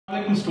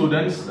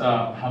Students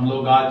हम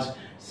लोग आज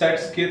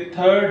सेट्स के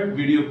थर्ड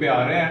वीडियो पे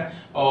आ रहे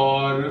हैं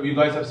और यू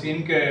गाइस हैव सीन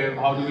के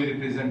how do we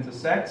represent the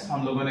sets.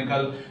 हम लोगों ने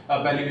कल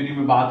पहली वीडियो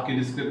में बात की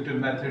डिस्क्रिप्टिव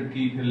मेथड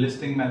की, फिर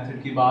लिस्टिंग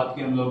मेथड की बात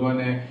की हम लोगों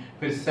ने,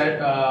 फिर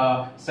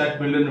सेट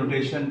बिल्डर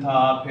नोटेशन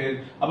था,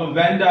 फिर अब हम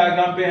वेन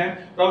डायग्राम पे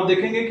हैं। तो आप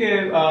देखेंगे कि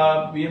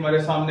ये हमारे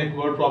सामने एक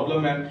वर्ड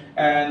प्रॉब्लम है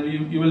and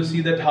you will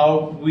see that how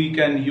we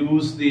can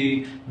use the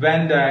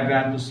Venn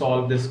diagram to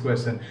solve this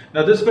question.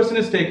 Now this question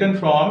is taken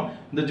from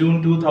the June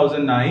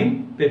 2009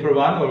 paper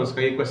 1 और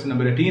उसका ये question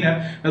number 18 है।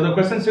 Now the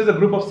question says a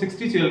group of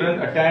 60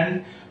 children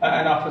attend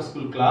an after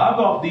school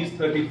club. Of these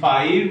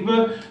 35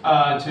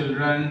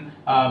 children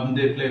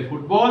they play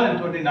football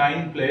and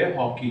 29 play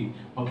hockey.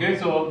 Okay,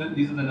 so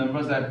these are the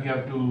numbers that we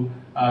have to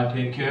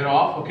take care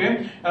of. Okay,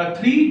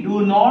 3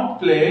 do not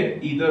play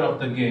either of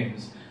the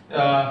games.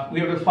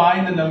 We have to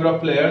find the number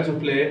of players who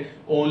play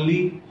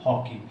only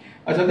hockey.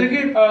 अच्छा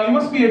देखिए, you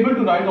must be able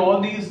to write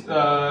all these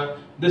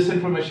this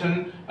information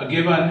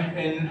given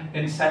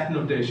in set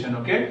notation.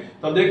 Okay,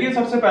 तो अब देखिए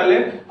सबसे पहले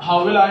how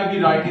will I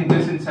be writing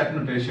this in set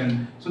notation?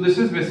 So this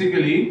is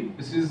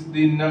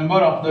the number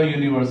of the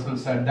universal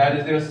set, that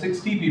is there are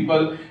 60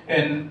 people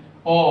in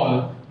all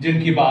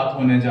जिनकी बात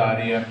होने जा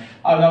रही है।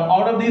 अब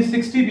out of these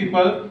 60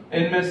 people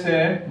इनमें से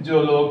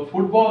जो लोग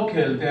फुटबॉल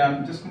खेलते हैं, I'm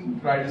just going to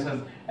write this as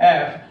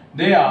F,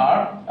 they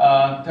are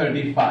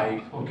 35.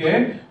 Okay,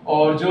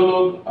 और जो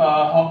लोग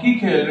हॉकी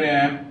खेल रहे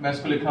हैं मैं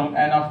इसको लिख रहा हूँ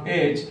N of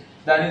H,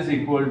 that is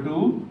equal to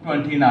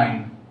 29.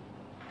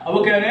 अब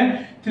वो कह रहे हैं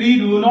 3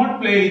 do not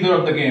play either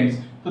of the games.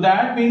 So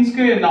that means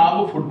कि ना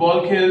वो फुटबॉल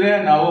खेल रहे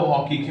हैं ना वो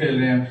हॉकी खेल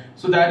रहे हैं.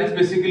 So that is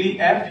basically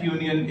F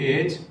union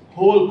H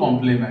whole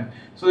complement.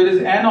 So it is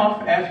N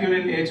of F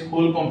union H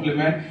whole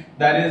complement,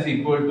 that is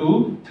equal to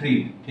 3.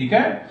 ठीक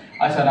है?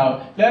 अच्छा, now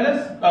let us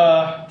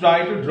try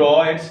to draw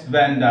its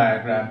Venn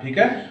diagram. ठीक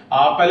है?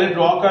 आप पहले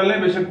draw कर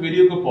लें, बेशक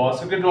वीडियो को पॉज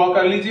करके ड्रॉ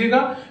कर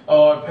लीजिएगा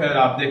और फिर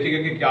आप देखिएगा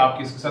कि क्या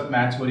आपकी इसके साथ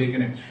मैच हो रही है कि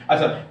नहीं।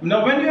 अच्छा, now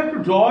when you have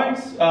to draw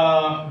its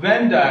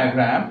Venn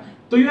diagram,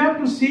 तो you have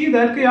to see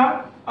that कि यार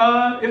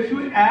if you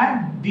add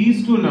these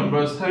two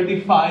numbers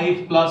 35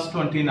 plus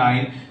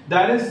 29,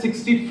 that is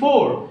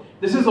 64.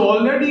 This is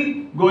already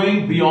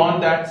going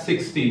beyond that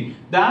 60.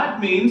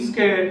 That means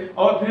के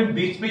और फिर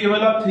बीच में ये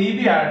वाला 3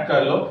 भी ऐड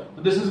कर लो,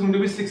 तो this is going to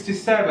be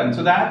 67.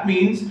 So that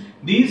means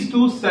these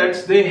two sets,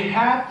 they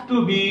have to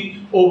be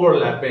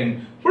overlapping.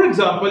 For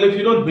example, if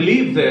you don't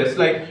believe this,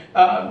 like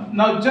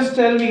now just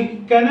tell me,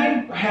 can I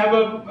have a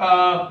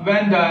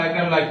Venn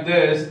diagram like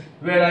this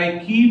where I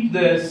keep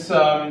this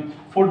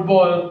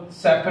football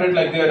separate,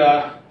 like there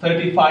are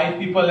 35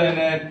 people in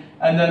it,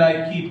 and then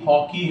I keep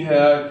hockey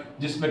here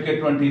जिसमें के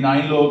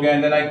 29 लोग हैं,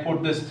 and then I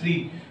put this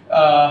 3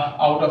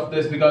 out of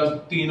this because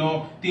तीन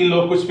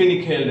लोग कुछ भी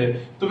नहीं खेल रहे.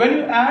 So when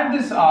you add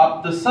this up,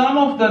 the sum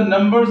of the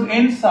numbers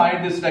inside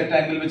this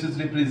rectangle, which is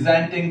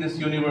representing this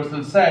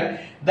universal set,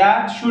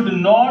 that should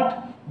not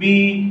be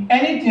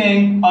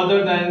anything other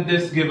than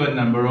this given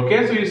number.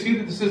 Okay, so you see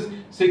that this is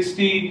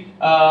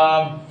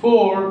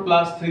 64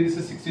 plus 3, this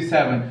is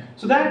 67.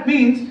 So that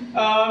means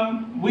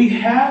we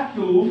have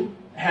to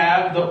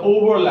have the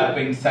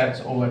overlapping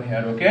sets over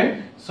here.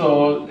 Okay,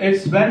 so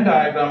its Venn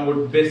diagram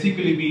would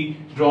basically be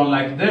drawn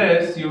like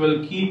this. You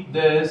will keep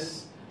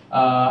this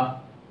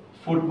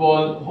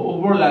football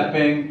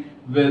overlapping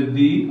with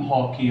the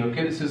hockey.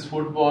 Okay, this is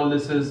football,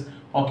 this is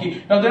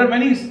hockey. Now there are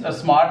many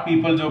smart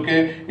people जो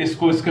के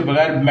इसको इसके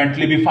बगैर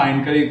mentally भी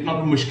find करें, इतना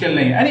कोई मुश्किल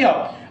नहीं है। Anyhow,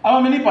 अब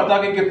हमें नहीं पता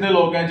कि कितने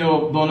लोग हैं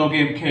जो दोनों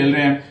गेम खेल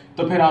रहे हैं,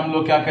 तो फिर हम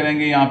लोग क्या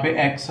करेंगे, यहाँ पे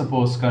x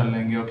सपोज कर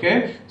लेंगे। Okay,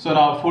 so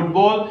now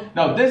football,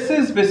 now this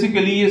is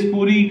basically इस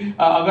पूरी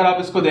अगर आप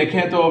इसको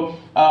देखें तो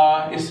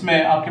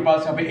इसमें आपके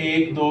पास यहाँ पे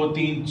 1 2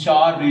 3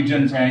 4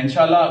 रीजन्स हैं।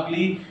 इंशाल्लाह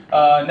अगली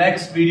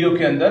नेक्स्ट वीडियो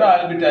के अंदर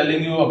I will be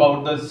telling you about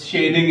the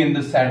shading in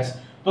the sets,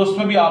 तो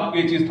उसमें भी आपको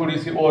ये चीज थोड़ी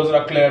सी और जरा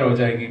क्लियर हो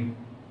जाएगी।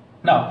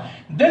 Now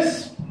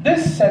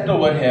this set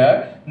over here,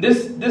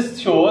 this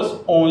shows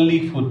only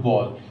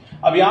football.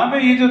 अब यहाँ पे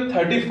ये जो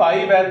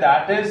 35 है,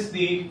 that is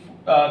the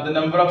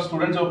number of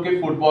students जो कि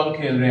फुटबॉल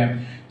खेल रहे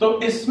हैं।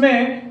 तो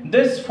इसमें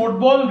this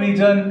football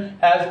region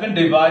has been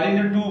divided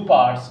into 2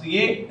 parts.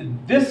 ये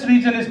this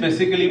region is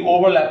basically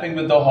overlapping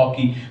with the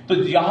hockey. तो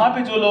यहाँ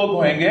पे जो लोग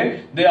होंगे,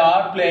 they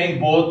are playing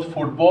both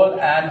football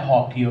and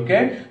hockey.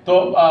 Okay, तो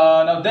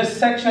now this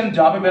section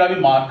जहाँ पे मेरा भी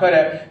मार्कर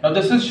है, now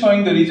this is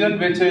showing the region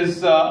which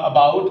is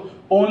about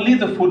only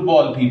the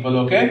football people.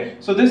 Okay,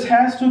 so this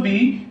has to be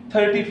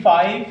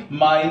 35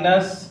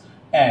 minus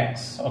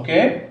x.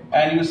 Okay,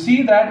 and you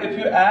see that if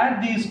you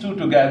add these two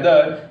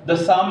together, the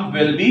sum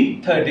will be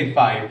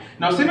 35.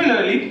 Now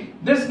similarly,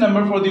 this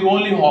number for the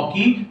only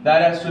hockey,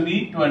 that has to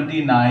be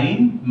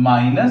 29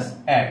 minus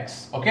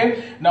x.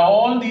 Okay, now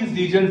all these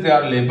regions, they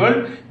are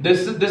labeled.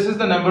 This is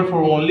the number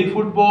for only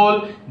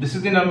football, this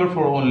is the number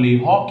for only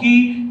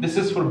hockey, this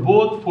is for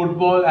both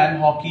football and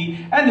hockey,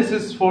 and this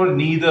is for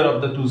neither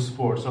of the two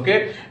sports.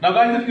 Okay, now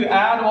guys, if you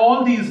add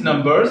all these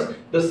numbers,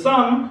 the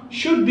sum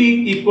should be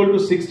equal to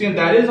 60, and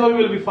that is how we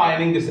will be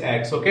finding this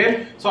x.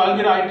 Okay, so I'll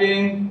be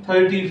writing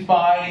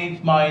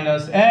 35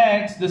 minus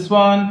x, this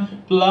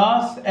one,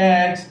 plus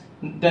x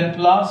then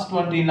plus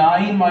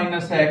 29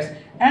 minus x,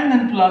 and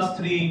then plus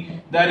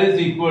 3, that is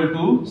equal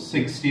to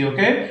 60,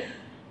 okay?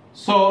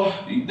 So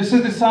this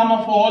is the sum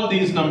of all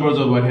these numbers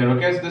over here,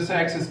 okay? So this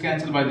x is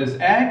cancelled by this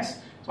x.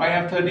 So I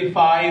have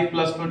 35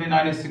 plus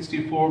 29 is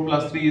 64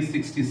 plus 3 is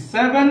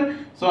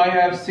 67. So I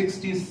have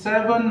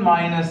 67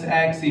 minus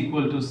x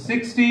equal to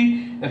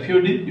 60. If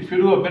you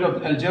do a bit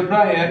of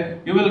algebra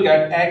here, you will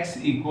get x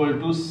equal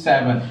to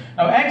 7.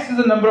 Now x is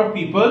the number of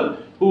people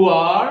who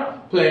are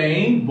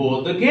playing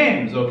both the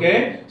games,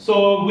 okay?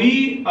 So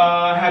we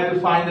had to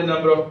find the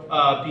number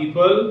of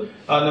people,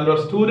 number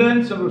of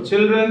students, number of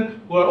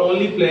children who are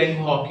only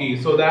playing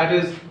hockey. So that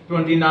is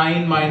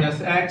 29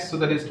 minus x, so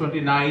that is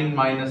 29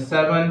 minus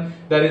 7,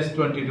 that is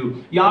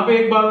 22. यहाँ पे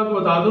एक बात आपको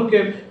बता दूं कि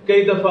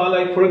कई दफा,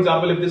 like for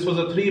example, if this was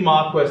a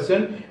 3-mark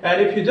question,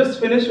 and if you just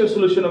finish your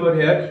solution over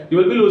here, you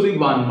will be losing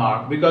 1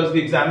 mark because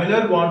the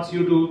examiner wants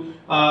you to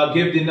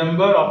give the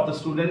number of the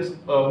students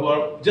who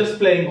are just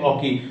playing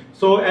hockey.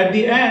 So at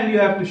the end, you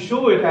have to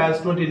show it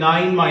as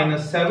 29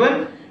 minus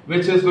 7,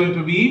 which is going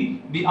to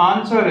be, the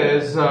answer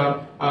is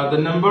the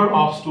number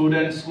of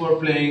students who are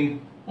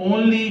playing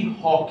only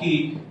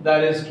hockey,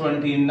 that is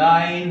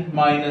 29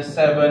 minus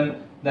 7,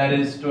 that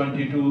is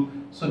 22.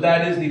 So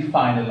that is the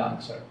final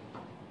answer.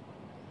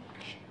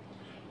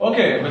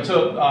 Okay, but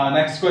so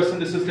next question,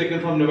 this is taken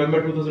from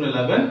November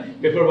 2011,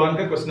 paper 1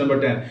 का question number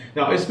 10.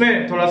 Now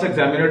इसमें थोड़ा सा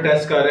examiner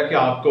test कर रहा है कि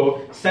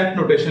आपको set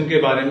notation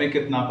के बारे में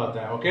कितना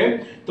पता है, okay?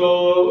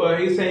 तो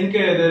he's saying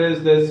कि there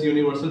is this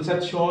universal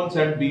set shown,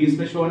 set B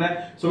इसमें shown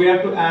है, so we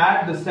have to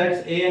add the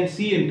sets A and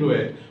C into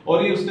it.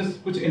 और ये उसने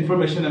कुछ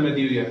information हमें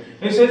दी हुई है.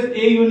 It says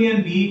A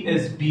union B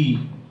is B.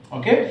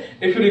 Okay,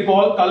 if you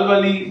recall कल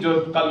वाली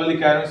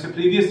कह रहे हैं उससे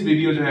प्रीवियस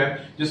वीडियो जो है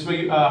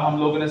जिसमें हम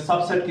लोगों ने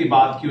सबसेट की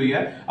बात की हुई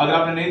है, अगर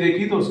आपने नहीं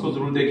देखी तो उसको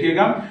जरूर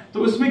देखिएगा. तो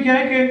उसमें क्या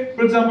है कि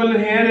for example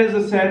here is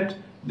a set,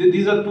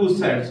 these are two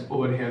sets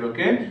over here,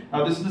 okay?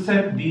 Now this is the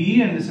set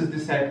B and this is the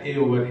set A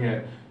over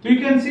here. So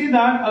you can see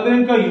that अगर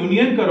इनका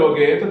union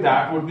करोगे तो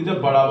that would be the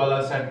बड़ा वाला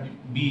set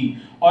B,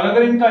 और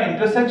अगर इनका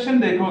intersection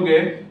देखोगे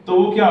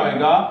तो वो क्या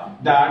होगा,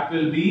 that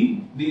will be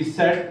the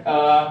set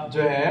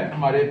जो है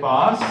हमारे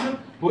पास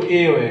वो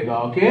A होएगा,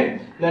 okay?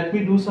 Let me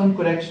do some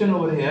correction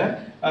over here.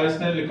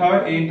 इसने लिखा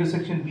है A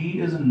intersection B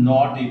is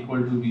not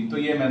equal to B, तो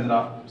ये मैं जरा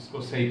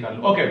इसको सही कर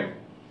लूं. Okay,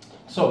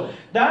 so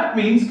that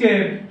means कि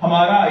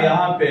हमारा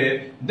यहाँ पे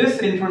this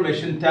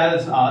information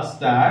tells us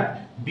that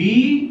A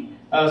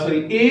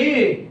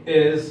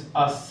is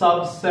a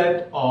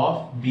subset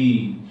of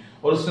B,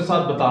 और उसके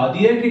साथ बता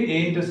दिया कि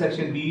A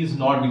intersection B is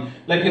not B,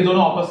 like ये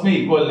दोनों आपस में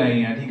इक्वल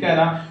नहीं है, ठीक है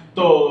ना?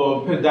 तो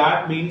फिर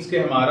that means कि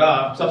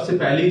हमारा सबसे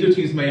पहली जो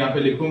चीज मैं यहाँ पे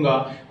लिखूंगा,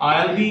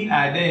 I'll be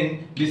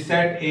adding the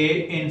set A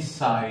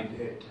inside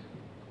it,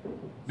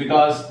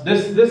 because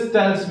this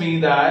tells me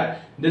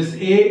that this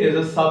A is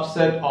a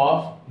subset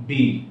of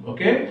B,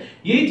 okay?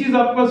 यही चीज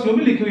आपके पास यूं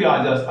भी लिखी हुई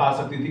आ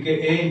सकती थी कि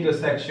A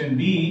intersection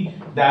B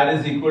that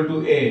is equal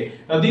to A.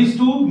 Now these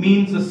two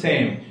means the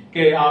same,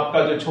 कि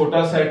आपका जो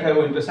छोटा सेट है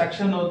वो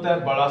इंटरसेक्शन होता है,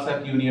 बड़ा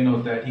सेट यूनियन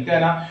होता है, ठीक है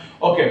ना?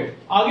 ओके,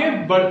 आगे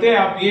बढ़ते हैं.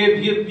 आप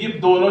ये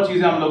दोनों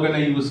चीजें हम लोगों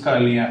ने यूज कर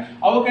ली हैं.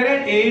 अब वो कह रहे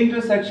हैं A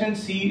intersection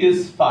C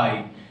is 5.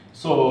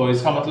 So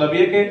इसका मतलब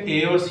ये कि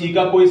A और C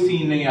का कोई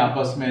सीन नहीं है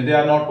आपस में, they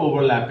are not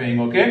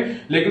overlapping, okay?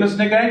 लेकिन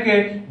उसने कहा है कि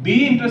B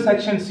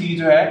इंटरसेक्शन C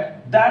जो है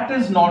that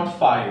is not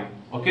 5,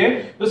 okay?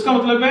 तो इसका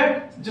मतलब है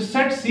जो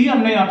सेट C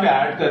हमने यहाँ पे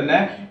ऐड करना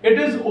है,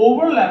 it is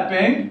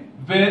overlapping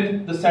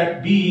with the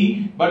set B,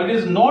 but it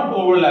is not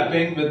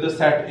overlapping with the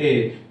set A.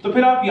 तो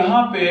फिर आप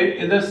यहाँ पे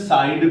इधर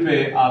साइड पे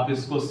आप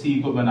इसको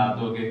C को बना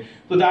दोगे.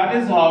 तो that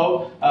is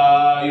how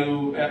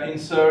you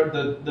insert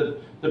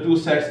the two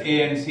sets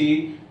A and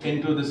C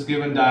into this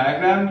given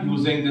diagram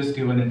using this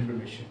given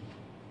information.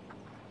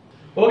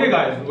 Okay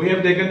guys, we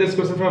have taken this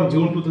question from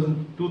June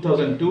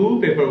 2002,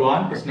 paper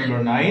 1, question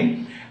number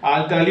 9.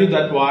 I'll tell you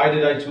that why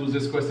did I choose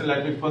this question.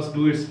 Let me first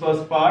do its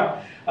first part.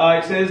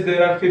 It says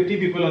there are 50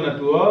 people on a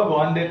tour.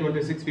 One day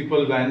 26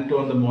 people went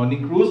on the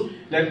morning cruise.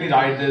 Let me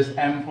write this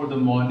M for the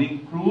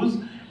morning cruise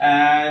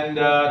and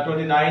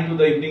 29 to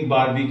the evening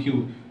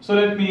barbecue. So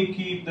let me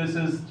keep this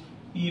as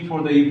E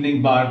for the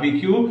evening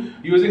barbecue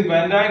using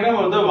Venn diagram,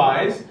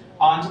 otherwise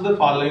answer the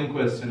following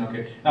question.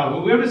 Okay,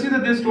 now we have to see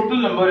that this total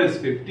number is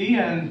 50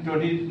 and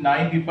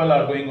 29 people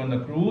are going on the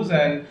cruise,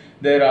 and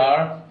there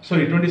are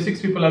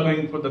 26 people are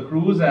going for the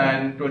cruise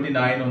and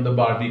 29 on the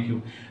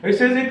barbecue. It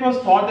says it was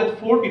thought that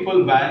 4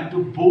 people went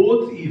to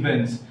both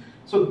events.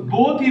 So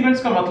both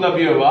events का मतलब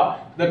ये हुआ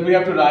that we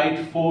have to write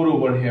 4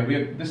 over here.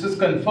 This is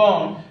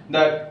confirmed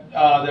that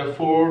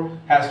therefore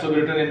has to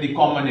be written in the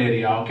common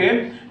area.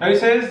 Okay, now it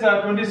says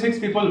 26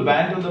 people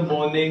went on the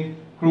morning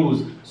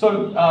cruise. So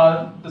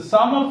the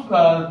sum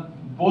of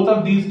both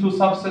of these two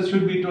subsets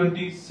should be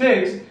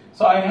 26.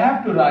 So I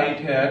have to write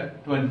here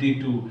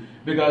 22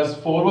 because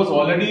 4 was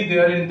already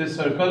there in this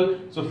circle.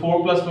 So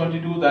 4 plus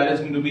 22, that is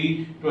going to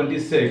be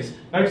 26.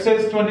 Now it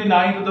says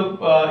 29 to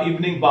the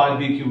evening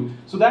barbecue.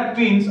 So that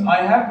means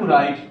I have to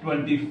write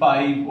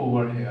 25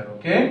 over here.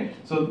 Okay.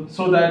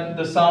 So that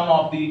the sum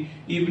of the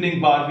evening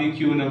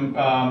barbecue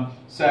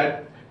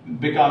set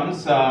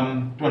becomes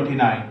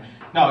 29.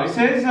 Now it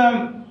says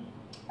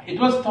it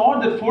was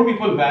thought that 4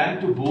 people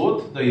went to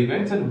both the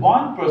events and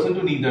 1 person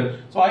to neither.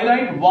 So I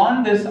write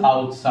 1 this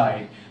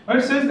outside. Now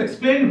it says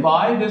explain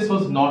why this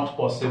was not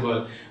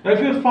possible. Now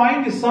if you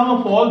find the sum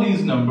of all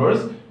these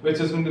numbers, which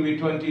is going to be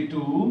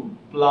 22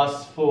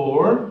 plus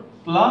 4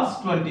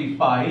 plus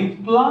 25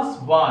 plus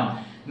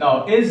 1.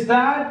 Now is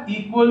that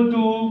equal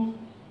to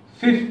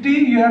 50?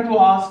 You have to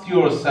ask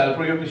yourself,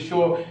 or you have to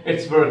show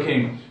it's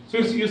working. So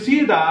you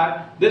see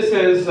that this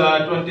is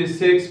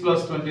 26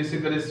 plus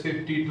 26, that is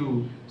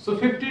 52. So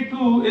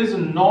 52 is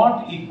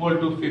not equal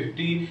to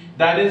 50.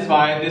 That is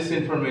why this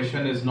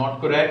information is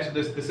not correct.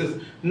 This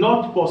is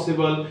not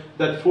possible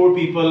that 4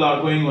 people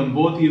are going on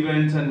both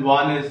events and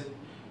 1 is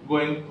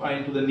going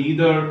into the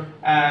neither,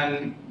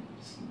 and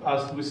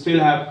we still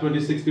have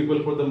 26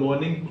 people for the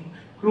morning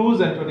cruise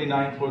and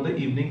 29 for the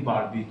evening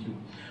barbecue.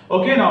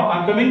 Okay, now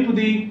I'm coming to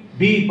the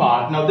B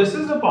part. Now this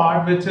is the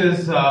part which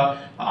is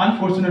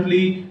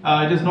unfortunately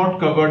it is not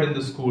covered in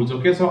the schools.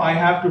 Okay, so I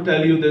have to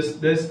tell you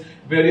this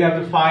where you have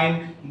to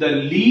find the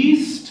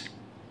least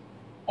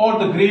or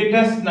the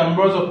greatest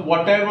numbers of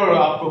whatever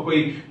आपको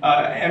कोई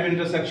M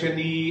intersection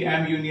E,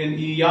 M union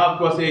E या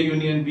आपके पास A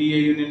union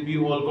B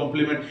whole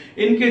complement,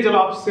 इनके जब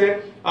आपसे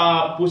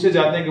पूछे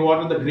जाते हैं कि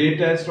what are the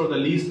greatest or the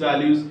least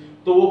values,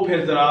 तो वो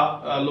फिर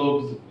जरा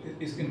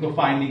लोग इनको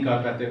फाइंड नहीं कर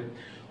पाते.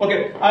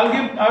 Okay,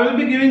 I will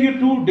be giving you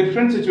 2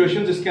 different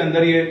situations जिसके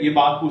अंदर ये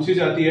बात पूछी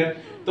जाती है.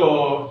 तो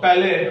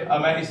पहले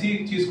मैं इसी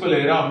चीज को ले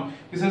रहा हूँ.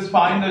 This is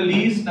find the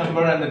least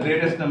number and the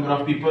greatest number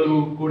of people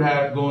who could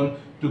have gone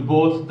to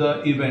both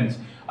the events.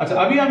 अच्छा,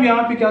 अभी हम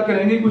यहाँ पे क्या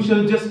करेंगे? We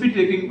shall just be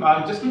taking,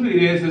 just going to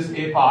erase this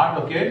A part,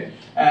 okay?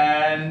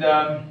 And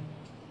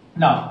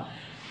now,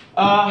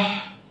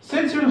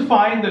 since you will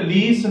find the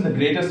least and the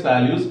greatest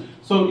values,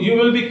 so you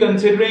will be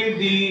considering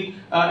the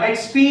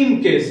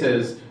extreme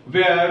cases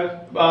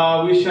where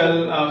we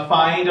shall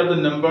find out the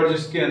number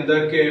जिसके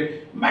अंदर के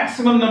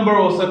maximum number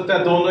हो सकता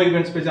है दोनों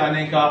events पे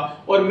जाने का,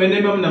 और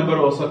minimum number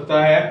हो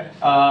सकता है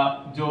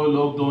जो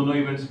लोग दोनों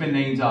events पे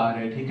नहीं जा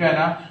रहे. ठीक है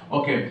ना?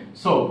 Okay,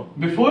 so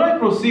before I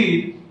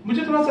proceed,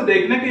 मुझे थोड़ा सा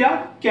देखना कि यार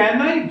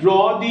can I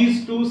draw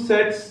these 2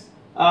 sets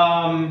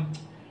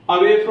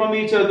away from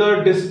each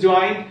other,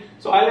 disjoint?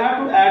 So I'll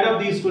have to add up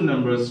these 2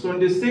 numbers.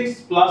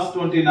 26 plus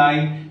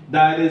 29,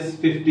 that is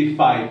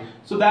 55.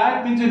 So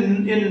that means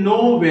in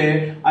no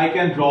way I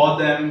can draw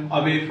them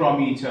away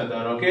from each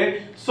other.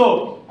 Okay.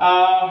 So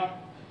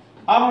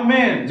अब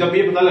हमें जब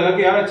ये पता लगा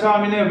कि यार अच्छा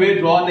हम इन्हें वे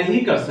ड्रॉ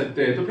नहीं कर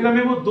सकते, तो फिर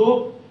हमें वो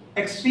 2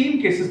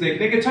 एक्सट्रीम केसेस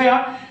देखने कि अच्छा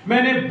यार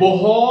मैंने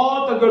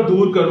बहुत अगर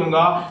दूर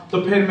करूंगा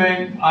तो फिर मैं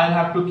I'll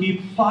have to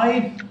keep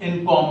 5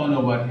 in common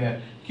over here.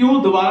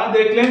 क्यों? दोबारा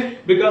देख लें,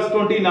 because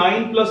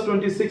 29 plus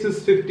 26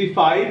 is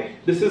 55.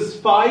 This is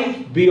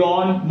 5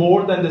 beyond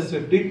more than this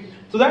 50.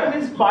 So that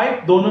means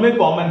 5 दोनों में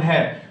common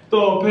है. तो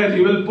फिर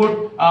you will put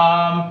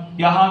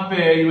यहाँ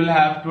पे you will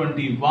have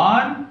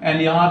 21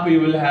 and यहाँ पे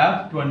you will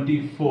have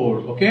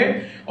 24. Okay?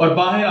 और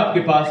बाहर आपके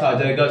पास आ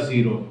जाएगा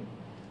 0.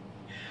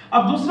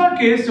 अब दूसरा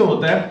केस जो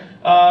होता है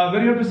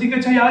वेरी यू टू सी,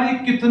 अच्छा यार ये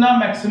कितना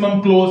मैक्सिमम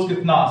क्लोज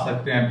कितना आ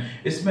सकते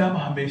हैं, इसमें हम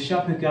हमेशा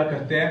फिर क्या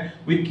करते हैं,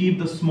 we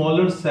keep the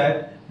smaller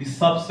set the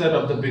subset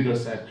of the bigger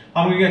set.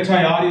 हम कहेंगे अच्छा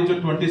यार ये जो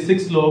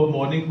 26 लोग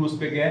मॉर्निंग क्रूज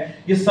पे गए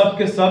ये सब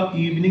के सब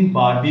इवनिंग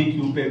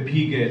बारबेक्यू पे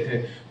भी गए थे.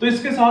 तो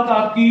इसके साथ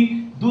आपकी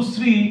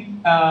दूसरी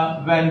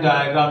वेन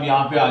डायग्राम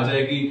यहाँ पे आ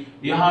जाएगी.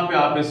 यहाँ पे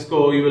आप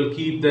इसको you will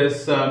keep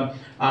this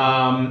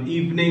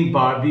evening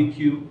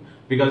barbecue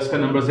because इसका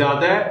नंबर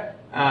ज्यादा है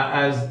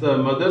as the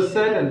mother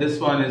set, and this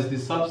one is the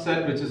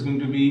subset which is going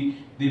to be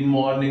the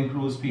morning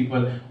cruise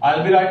people.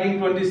 I'll be writing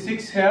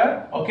 26 here,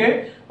 okay?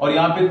 और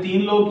यहाँ पे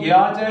 3 लोग ये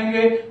आ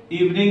जाएंगे,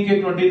 evening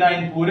के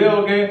 29 पूरे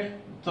हो गए,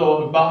 तो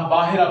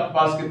बाहर आपके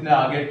पास कितने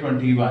आ गए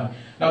 21.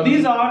 Now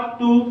these are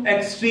 2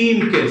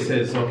 extreme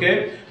cases, okay?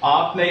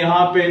 आपने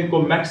यहाँ पे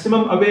इनको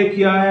maximum away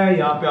किया है,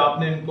 यहाँ पे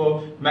आपने इनको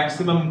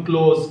maximum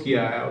close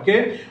किया है,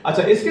 okay?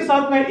 अच्छा, इसके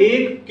साथ मैं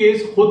एक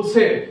केस खुद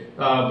से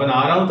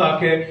बना रहा हूं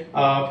ताकि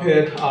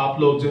फिर आप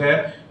लोग जो है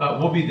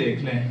वो भी देख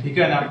लें. ठीक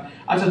है ना?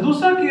 अच्छा,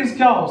 दूसरा केस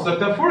क्या हो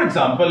सकता है? फॉर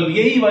एग्जांपल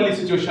यही वाली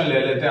सिचुएशन ले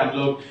लेते हैं हम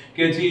लोग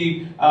कि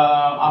जी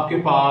आपके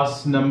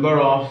पास नंबर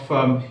ऑफ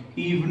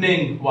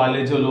इवनिंग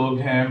वाले जो लोग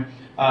हैं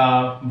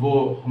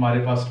वो हमारे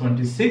पास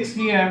 26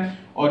 ही हैं,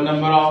 और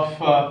number of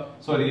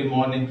sorry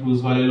morning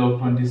cruise वाले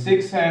लोग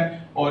 26 हैं,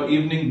 और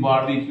इवनिंग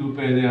बारबेक्यू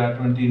पे दे आर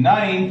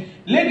 29.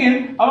 लेकिन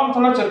अब हम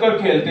थोड़ा चक्कर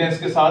खेलते हैं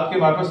इसके साथ कि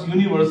हमारे पास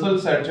यूनिवर्सल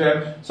सेट जो है,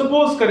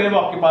 सपोज करें वो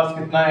आपके पास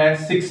कितना है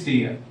 60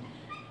 है.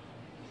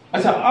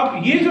 अच्छा,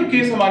 अब ये जो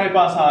केस हमारे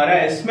पास आ रहा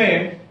है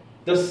इसमें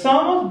the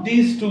some of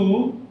these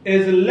 2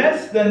 is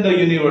less than the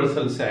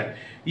universal set.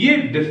 ये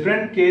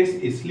डिफरेंट केस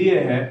इसलिए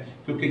है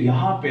क्योंकि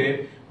यहां पे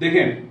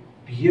देखें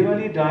ये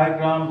वाली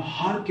डायग्राम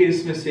हर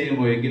केस में सेम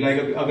होएगी.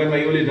 लाइक अगर मैं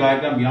ये वाली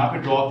डायग्राम यहाँ पे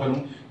ड्रॉ करूं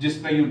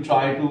जिसमें you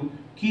try to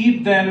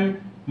keep them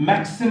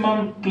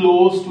maximum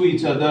close to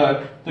each other,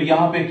 तो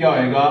यहाँ पे क्या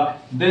होएगा,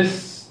 this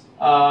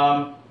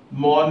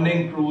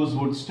morning cruise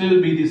would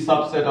still be the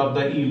subset of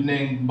the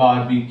evening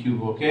barbecue.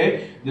 Okay,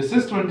 this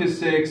is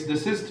 26,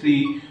 this is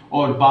 3,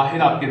 और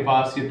बाहर आपके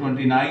पास ये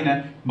 29 है,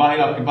 बाहर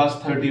आपके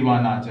पास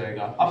 31 आ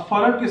जाएगा। अब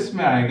फर्क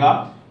किसमें आएगा?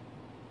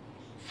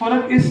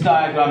 फर्क इस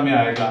डायग्राम में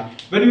आएगा।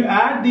 When you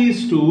add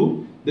these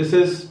two, this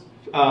is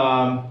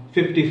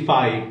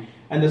 55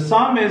 and the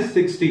sum is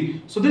 60.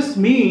 So this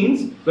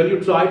means when you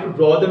try to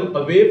draw them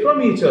away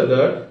from each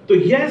other, so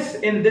yes,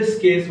 in this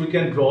case we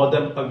can draw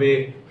them away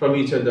from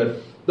each other.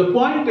 The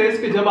point is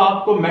कि जब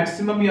आपको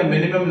maximum या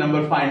minimum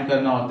number find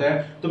करना होता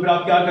है तो फिर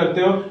आप क्या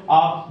करते हो,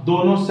 आप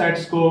दोनों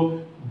सेट्स को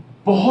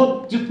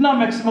बहुत जितना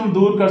मैक्सिमम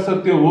दूर कर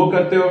सकते हो वो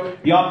करते हो,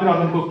 या फिर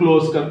आप उनको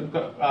क्लोज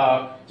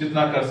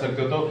जितना कर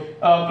सकते हो। तो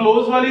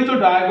क्लोज वाली तो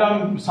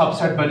डायग्राम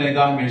सबसेट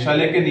बनेगा हमेशा,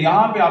 लेकिन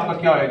यहां पे आपका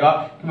क्या होएगा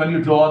कि व्हेन यू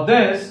ड्रॉ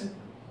दिस,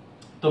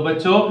 तो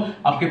बच्चों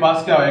आपके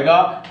पास क्या होएगा,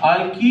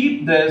 I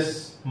keep this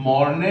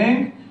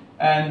morning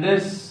and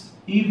this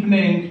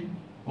evening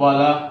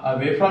वाला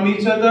away from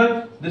each other.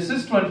 This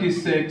is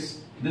 26,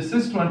 this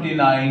is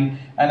 29,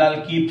 and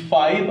I'll keep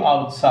 5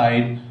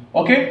 outside.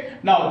 Okay,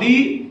 now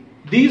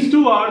these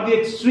two are the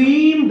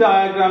extreme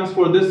diagrams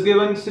for this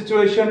given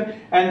situation,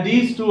 and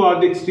these two are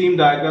the extreme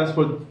diagrams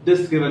for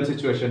this given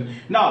situation.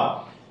 Now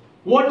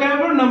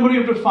whatever number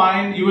you have to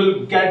find, you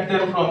will get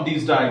them from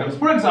these diagrams.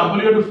 For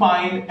example, you have to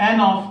find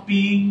n of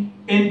p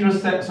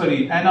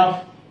n of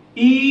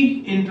e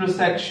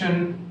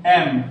intersection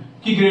m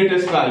की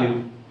greatest value.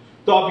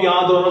 तो आप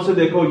यहां दोनों से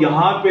देखो,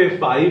 यहां पे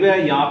 5 है,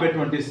 यहां पे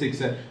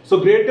 26 है, सो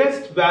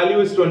ग्रेटेस्ट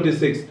वैल्यू इज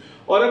 26।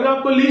 और अगर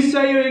आपको लीस्ट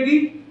चाहिए होगी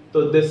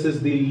तो this is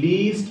the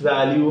least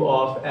value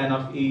of n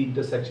of e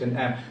intersection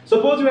m।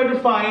 Suppose you have to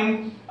find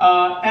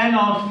n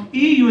of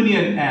e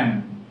union m,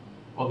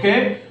 okay,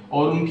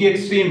 और उनकी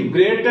extreme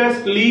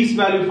greatest least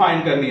value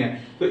find करनी है।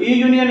 तो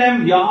e यूनियन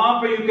m, यहां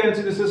पे you can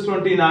see this is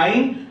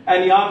 29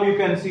 and यहां पे you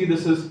can see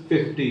this is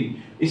 50।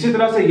 इसी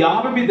तरह से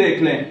यहां पे भी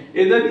देख लें,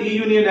 इधर e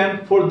union m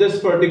for this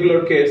particular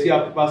case ये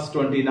आपके पास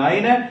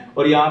 29 है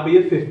और यहां पे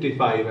ये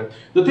 55 है।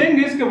 द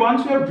थिंग इज कि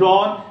once you have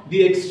drawn the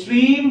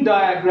extreme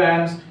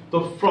diagrams, तो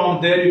from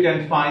there you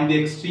can find the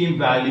extreme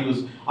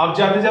values. आप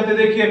जाते जाते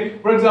देखिए,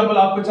 फॉर एग्जांपल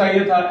आपको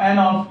चाहिए था n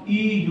of e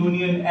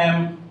union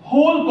m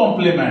whole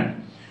complement,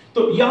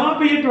 तो यहां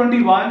पे ये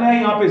 21 है,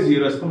 यहां पे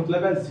 0, इसका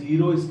मतलब है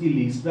 0 इसकी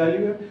लीस्ट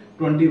वैल्यू है,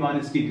 21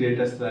 इसकी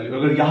ग्रेटेस्ट वैल्यू।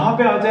 अगर यहां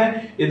पे आ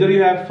जाए, इधर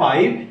यू हैव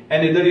 5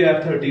 एंड इधर you have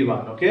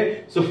 31, okay,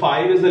 so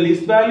 5 is the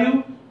least value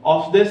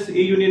of this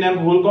e union m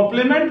whole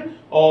complement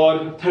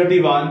और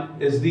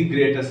 31 is the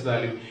greatest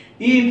value.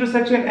 e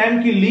intersection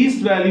m की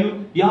लीस्ट वैल्यू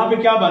यहां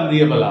पे क्या बन रही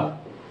है भला?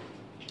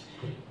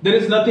 There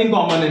is nothing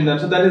common in them,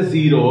 so that is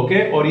 0,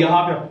 okay? और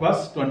यहाँ पे आपके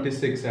पास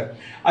 26 है।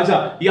 अच्छा,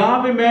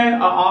 यहाँ पे मैं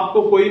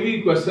आपको कोई भी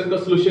क्वेश्चन का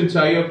सॉल्यूशन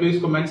चाहिए,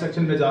 प्लीज कमेंट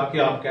सेक्शन में जाके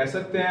आप कह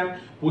सकते हैं,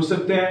 पूछ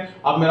सकते हैं,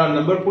 आप मेरा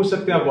नंबर पूछ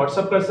सकते हैं, आप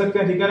व्हाट्सएप कर सकते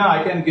हैं, ठीक है ना?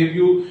 I can give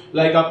you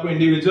like आपको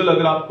इंडिविजुअल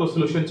अगर आपको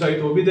सॉल्यूशन चाहिए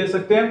तो वो भी दे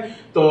सकते हैं।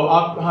 तो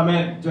आप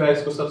हमें जो है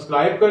इसको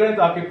सब्सक्राइब करें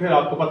ताकि फिर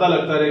आपको पता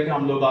लगता रहे कि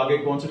हम लोग आगे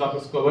कौन से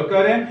टॉपिक्स कवर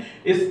कर रहे हैं।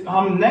 इस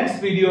हम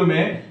नेक्स्ट वीडियो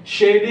में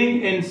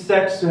शेडिंग इन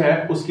सेट्स जो है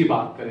उसकी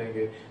बात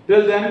करेंगे।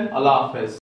 टिल देन, अल्लाह हाफिज।